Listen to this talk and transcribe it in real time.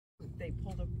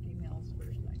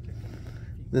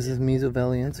This is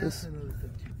Mesovaliensis.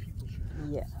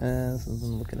 Yeah. This is,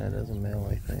 I'm looking at it as a male,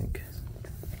 I think.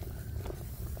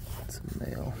 It's a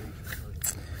male.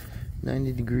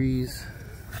 90 degrees.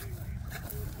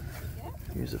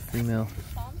 Here's a female.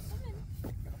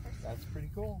 That's pretty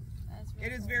cool.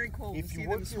 It is very cool to see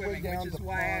them swimming, which is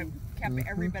why I've kept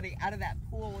everybody out of that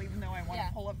pool, even though I want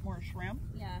to pull up more shrimp.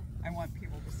 Yeah. I want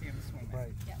people to see them swimming.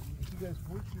 Right. Yeah. You guys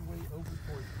work your way over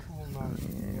towards pool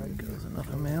 9. There goes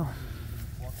another male.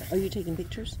 Are you taking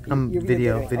pictures?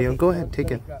 Video. Okay. Go ahead,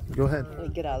 take it. Go ahead. Let me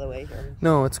get out of the way here.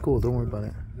 No, it's cool. Don't worry about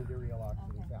it.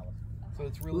 So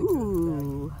it's really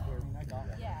Ooh.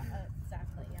 Yeah,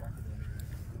 exactly. Yeah.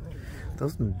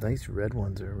 Those nice red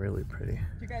ones are really pretty. Do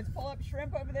you guys pull up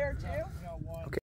shrimp over there too? Okay.